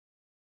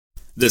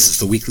This is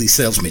the weekly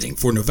sales meeting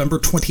for November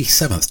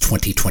 27th,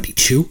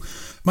 2022.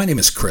 My name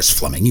is Chris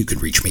Fleming. You can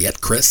reach me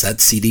at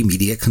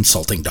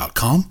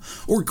chris@cdmediaconsulting.com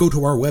or go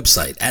to our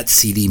website at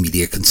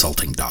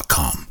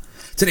cdmediaconsulting.com.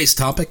 Today's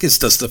topic is,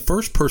 does the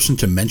first person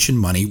to mention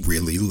money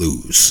really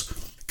lose?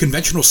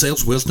 Conventional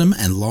sales wisdom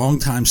and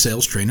longtime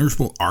sales trainers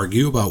will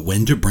argue about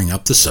when to bring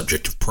up the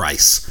subject of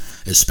price,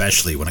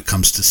 especially when it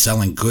comes to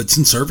selling goods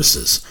and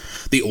services.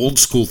 The old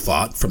school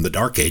thought from the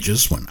dark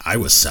ages when I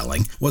was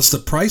selling was the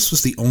price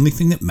was the only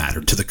thing that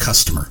mattered to the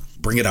customer.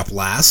 Bring it up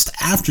last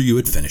after you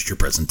had finished your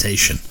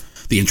presentation.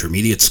 The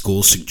intermediate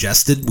school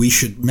suggested we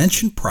should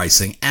mention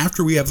pricing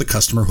after we have the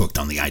customer hooked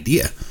on the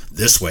idea.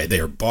 This way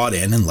they are bought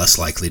in and less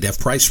likely to have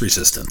price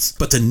resistance.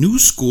 But the new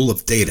school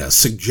of data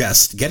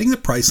suggests getting the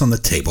price on the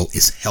table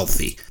is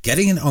healthy.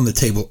 Getting it on the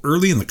table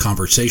early in the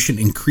conversation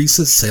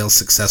increases sales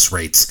success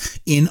rates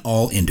in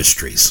all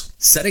industries.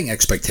 Setting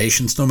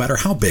expectations, no matter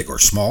how big or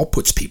small,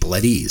 puts people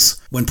at ease.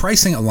 When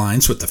pricing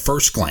aligns with the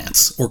first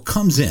glance or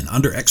comes in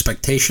under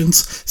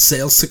expectations,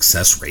 sales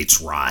success rates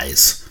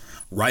rise.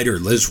 Writer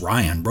Liz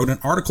Ryan wrote an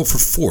article for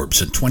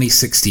Forbes in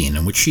 2016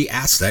 in which she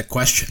asked that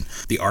question.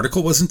 The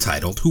article was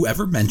entitled,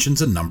 "Whoever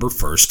Mentions a Number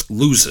First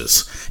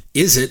Loses.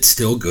 Is it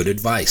still good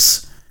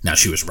advice?" Now,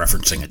 she was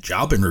referencing a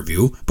job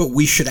interview, but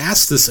we should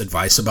ask this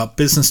advice about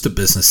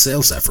business-to-business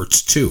sales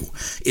efforts too.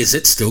 Is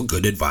it still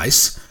good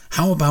advice?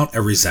 How about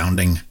a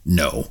resounding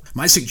no?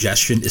 My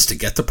suggestion is to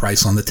get the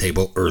price on the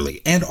table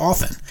early and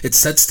often. It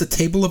sets the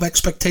table of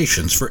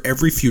expectations for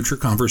every future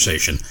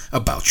conversation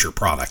about your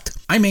product.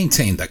 I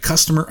maintain that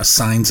customer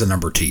assigns a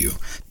number to you,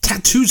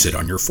 tattoos it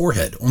on your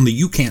forehead, only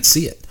you can't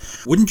see it.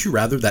 Wouldn't you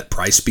rather that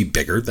price be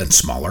bigger than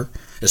smaller?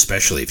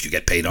 Especially if you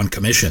get paid on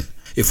commission.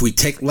 If we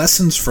take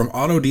lessons from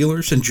auto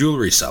dealers and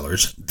jewelry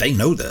sellers, they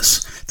know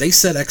this. They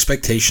set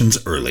expectations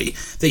early.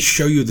 They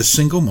show you the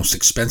single most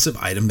expensive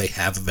item they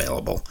have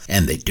available,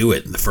 and they do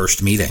it in the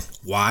first meeting.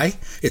 Why?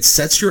 It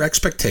sets your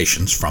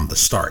expectations from the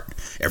start.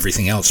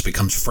 Everything else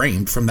becomes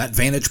framed from that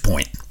vantage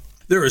point.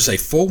 There is a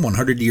full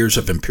 100 years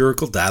of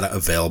empirical data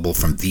available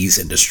from these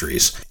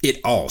industries. It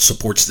all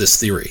supports this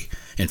theory.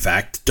 In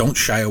fact, don't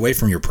shy away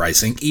from your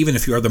pricing, even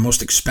if you are the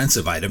most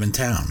expensive item in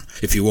town.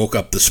 If you woke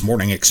up this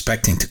morning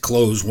expecting to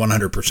close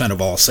 100% of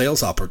all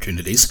sales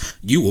opportunities,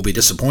 you will be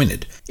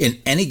disappointed. In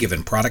any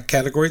given product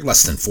category,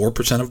 less than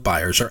 4% of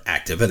buyers are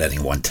active at any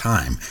one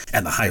time,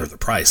 and the higher the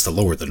price, the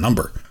lower the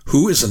number.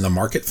 Who is in the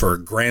market for a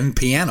grand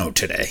piano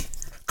today?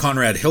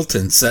 Conrad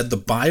Hilton said the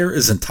buyer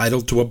is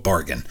entitled to a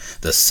bargain,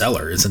 the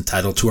seller is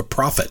entitled to a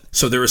profit.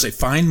 So there is a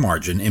fine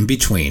margin in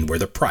between where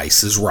the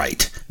price is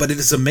right. But it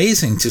is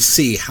amazing to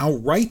see how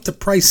right the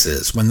price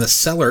is when the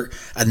seller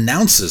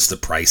announces the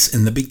price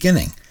in the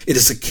beginning. It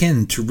is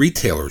akin to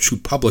retailers who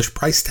publish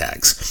price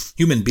tags.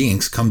 Human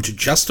beings come to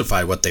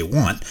justify what they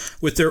want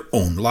with their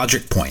own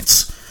logic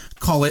points.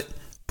 Call it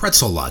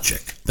pretzel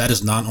logic. That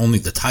is not only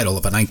the title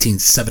of a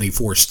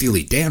 1974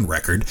 Steely Dan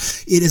record,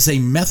 it is a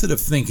method of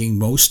thinking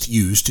most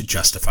use to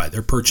justify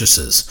their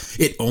purchases.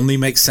 It only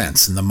makes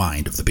sense in the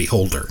mind of the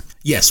beholder.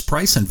 Yes,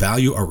 price and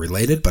value are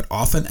related, but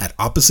often at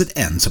opposite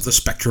ends of the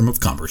spectrum of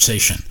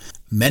conversation.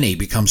 Many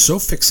become so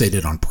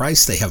fixated on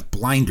price they have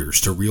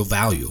blinders to real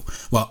value,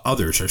 while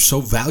others are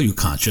so value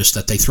conscious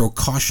that they throw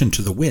caution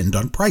to the wind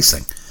on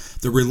pricing.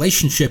 The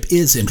relationship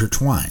is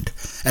intertwined.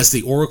 As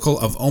the Oracle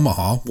of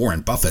Omaha,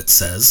 Warren Buffett,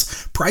 says,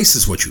 price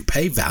is what you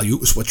pay, value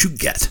is what you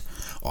get.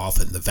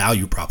 Often the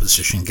value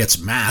proposition gets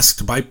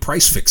masked by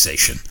price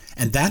fixation,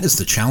 and that is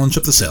the challenge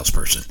of the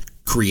salesperson.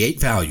 Create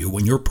value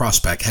when your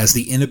prospect has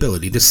the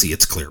inability to see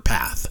its clear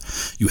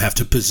path. You have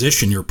to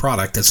position your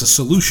product as a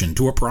solution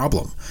to a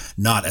problem,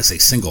 not as a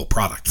single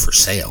product for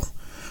sale.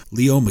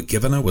 Leo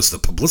McGivena was the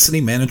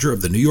publicity manager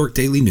of the New York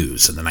Daily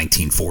News in the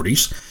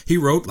 1940s. He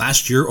wrote,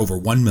 last year over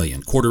 1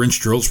 million quarter-inch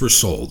drills were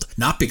sold,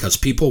 not because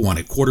people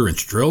wanted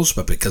quarter-inch drills,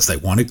 but because they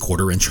wanted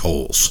quarter-inch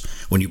holes.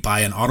 When you buy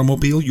an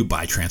automobile, you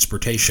buy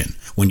transportation.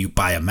 When you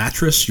buy a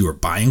mattress, you are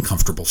buying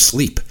comfortable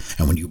sleep.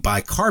 And when you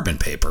buy carbon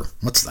paper,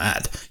 what's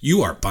that?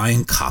 You are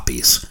buying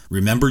copies.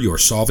 Remember, you are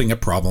solving a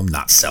problem,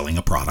 not selling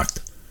a product.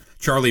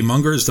 Charlie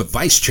Munger is the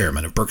vice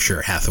chairman of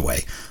Berkshire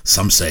Hathaway.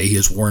 Some say he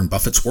is Warren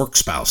Buffett's work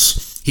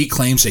spouse. He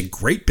claims a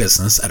great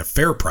business at a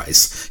fair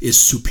price is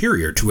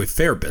superior to a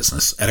fair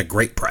business at a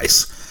great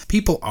price.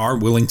 People are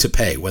willing to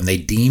pay when they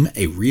deem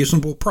a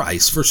reasonable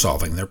price for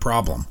solving their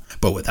problem.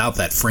 But without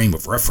that frame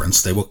of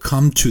reference, they will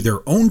come to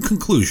their own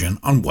conclusion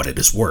on what it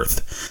is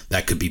worth.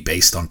 That could be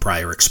based on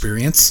prior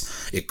experience.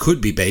 It could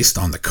be based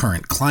on the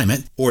current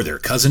climate, or their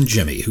cousin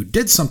Jimmy, who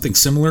did something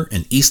similar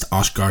in East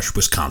Oshkosh,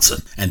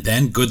 Wisconsin. And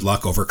then good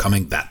luck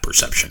overcoming that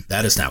perception.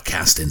 That is now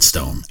cast in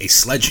stone. A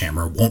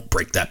sledgehammer won't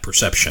break that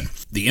perception.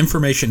 The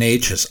information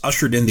age has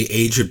ushered in the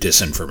age of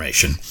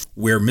disinformation,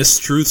 where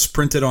mistruths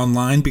printed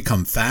online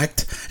become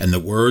fact, and the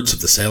words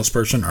of the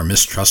salesperson are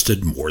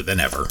mistrusted more than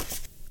ever.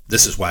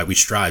 This is why we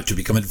strive to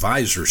become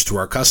advisors to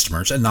our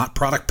customers and not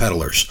product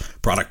peddlers.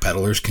 Product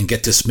peddlers can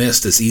get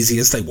dismissed as easy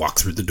as they walk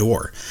through the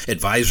door.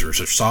 Advisors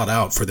are sought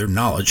out for their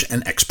knowledge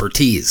and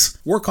expertise.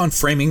 Work on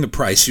framing the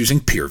price using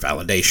peer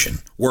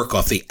validation. Work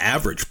off the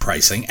average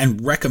pricing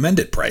and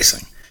recommended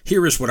pricing.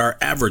 Here is what our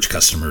average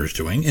customer is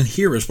doing, and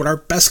here is what our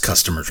best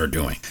customers are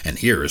doing, and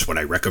here is what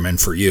I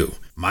recommend for you.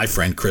 My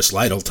friend Chris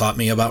Lytle taught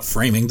me about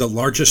framing the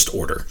largest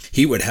order.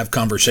 He would have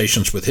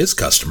conversations with his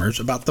customers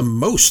about the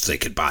most they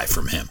could buy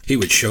from him. He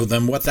would show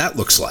them what that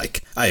looks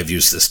like. I have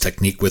used this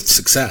technique with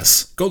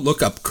success. Go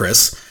look up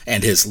Chris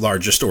and his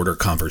largest order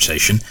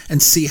conversation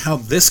and see how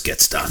this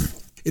gets done.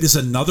 It is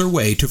another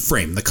way to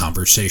frame the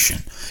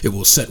conversation. It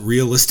will set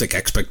realistic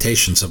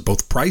expectations of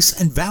both price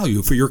and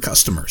value for your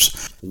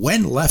customers.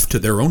 When left to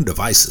their own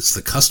devices,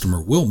 the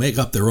customer will make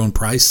up their own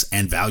price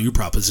and value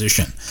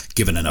proposition.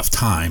 Given enough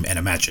time and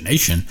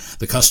imagination,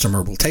 the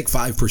customer will take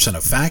 5%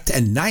 of fact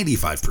and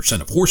 95%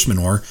 of horse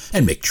manure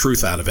and make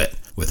truth out of it.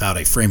 Without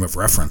a frame of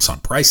reference on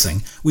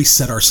pricing, we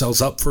set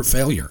ourselves up for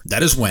failure.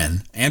 That is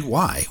when and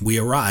why we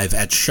arrive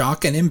at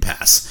shock and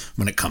impasse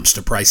when it comes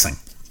to pricing.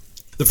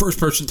 The first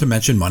person to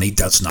mention money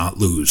does not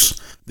lose.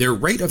 Their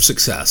rate of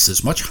success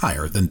is much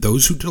higher than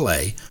those who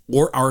delay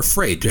or are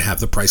afraid to have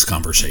the price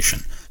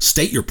conversation.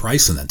 State your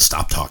price and then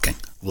stop talking.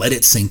 Let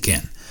it sink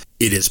in.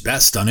 It is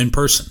best done in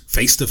person,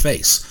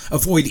 face-to-face.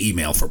 Avoid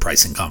email for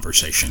pricing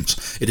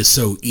conversations. It is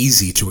so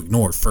easy to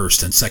ignore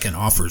first and second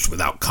offers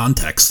without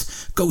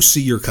context. Go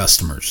see your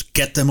customers,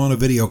 get them on a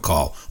video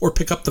call, or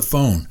pick up the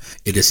phone.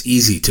 It is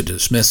easy to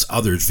dismiss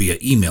others via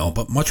email,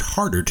 but much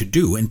harder to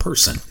do in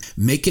person.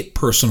 Make it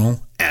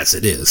personal as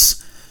it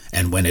is.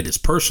 And when it is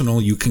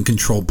personal, you can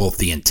control both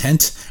the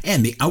intent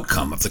and the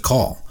outcome of the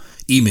call.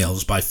 Email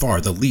is by far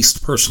the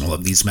least personal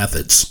of these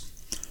methods.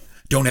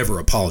 Don't ever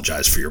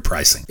apologize for your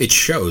pricing. It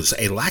shows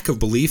a lack of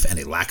belief and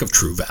a lack of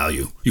true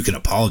value. You can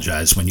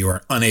apologize when you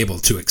are unable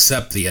to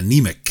accept the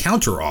anemic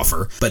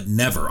counteroffer, but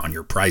never on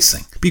your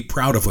pricing. Be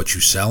proud of what you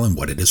sell and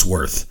what it is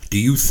worth. Do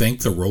you think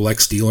the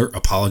Rolex dealer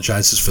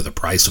apologizes for the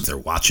price of their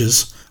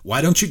watches?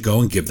 Why don't you go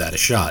and give that a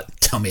shot?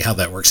 Tell me how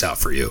that works out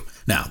for you.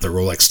 Now, the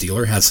Rolex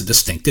dealer has a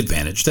distinct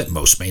advantage that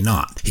most may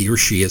not. He or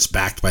she is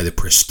backed by the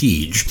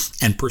prestige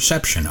and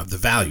perception of the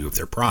value of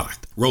their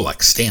product.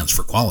 Rolex stands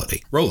for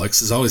quality.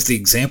 Rolex is always the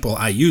example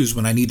I use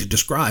when I need to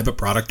describe a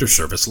product or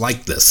service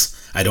like this.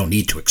 I don't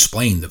need to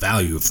explain the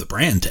value of the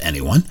brand to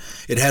anyone.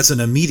 It has an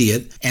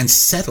immediate and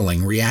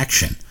settling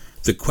reaction.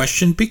 The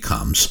question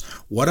becomes,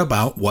 what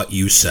about what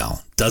you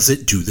sell? Does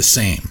it do the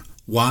same?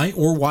 Why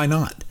or why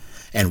not?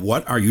 And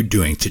what are you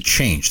doing to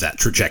change that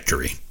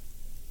trajectory?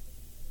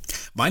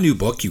 My new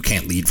book, You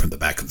Can't Lead from the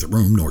Back of the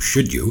Room, Nor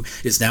Should You,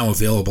 is now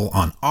available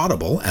on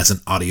Audible as an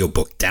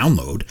audiobook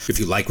download. If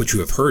you like what you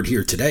have heard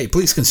here today,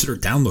 please consider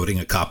downloading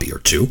a copy or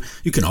two.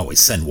 You can always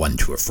send one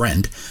to a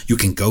friend. You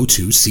can go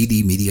to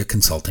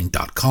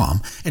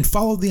cdmediaconsulting.com and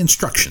follow the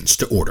instructions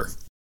to order.